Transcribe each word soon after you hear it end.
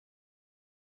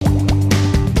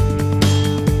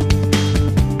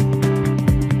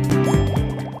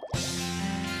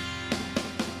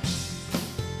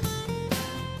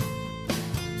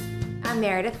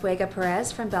Meredith Waga Perez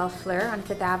from Belle Fleur on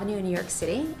 5th Avenue in New York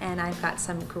City, and I've got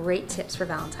some great tips for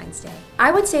Valentine's Day.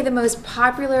 I would say the most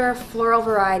popular floral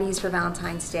varieties for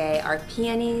Valentine's Day are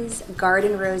peonies,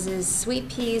 garden roses, sweet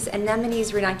peas,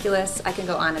 anemones, ranunculus. I can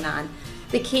go on and on.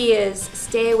 The key is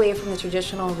stay away from the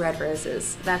traditional red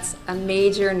roses. That's a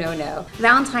major no-no.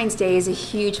 Valentine's Day is a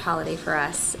huge holiday for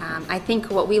us. I think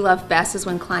what we love best is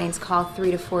when clients call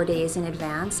 3 to 4 days in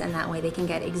advance, and that way they can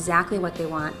get exactly what they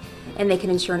want and they can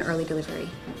ensure an early delivery.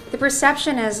 The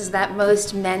perception is that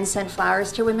most men send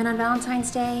flowers to women on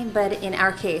Valentine's Day, but in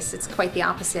our case, it's quite the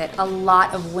opposite. A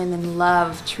lot of women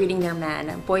love treating their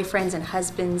men, boyfriends and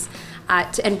husbands,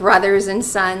 and brothers and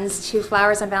sons to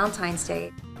flowers on Valentine's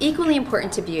Day. Equally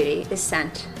important to beauty is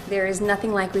scent. There is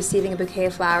nothing like receiving a bouquet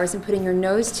of flowers and putting your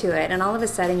nose to it, and all of a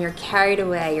sudden you're carried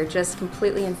away. You're just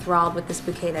completely enthralled with this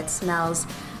bouquet that smells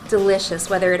delicious,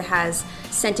 whether it has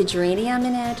scented geranium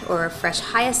in it, or fresh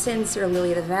hyacinths, or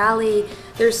lily of the valley.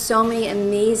 There's so many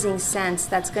amazing scents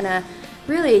that's gonna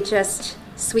really just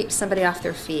sweep somebody off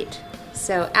their feet.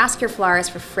 So ask your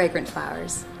florist for fragrant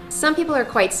flowers. Some people are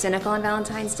quite cynical on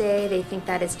Valentine's Day. They think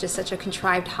that it's just such a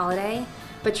contrived holiday.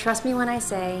 But trust me when I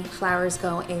say flowers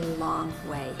go a long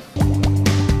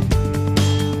way.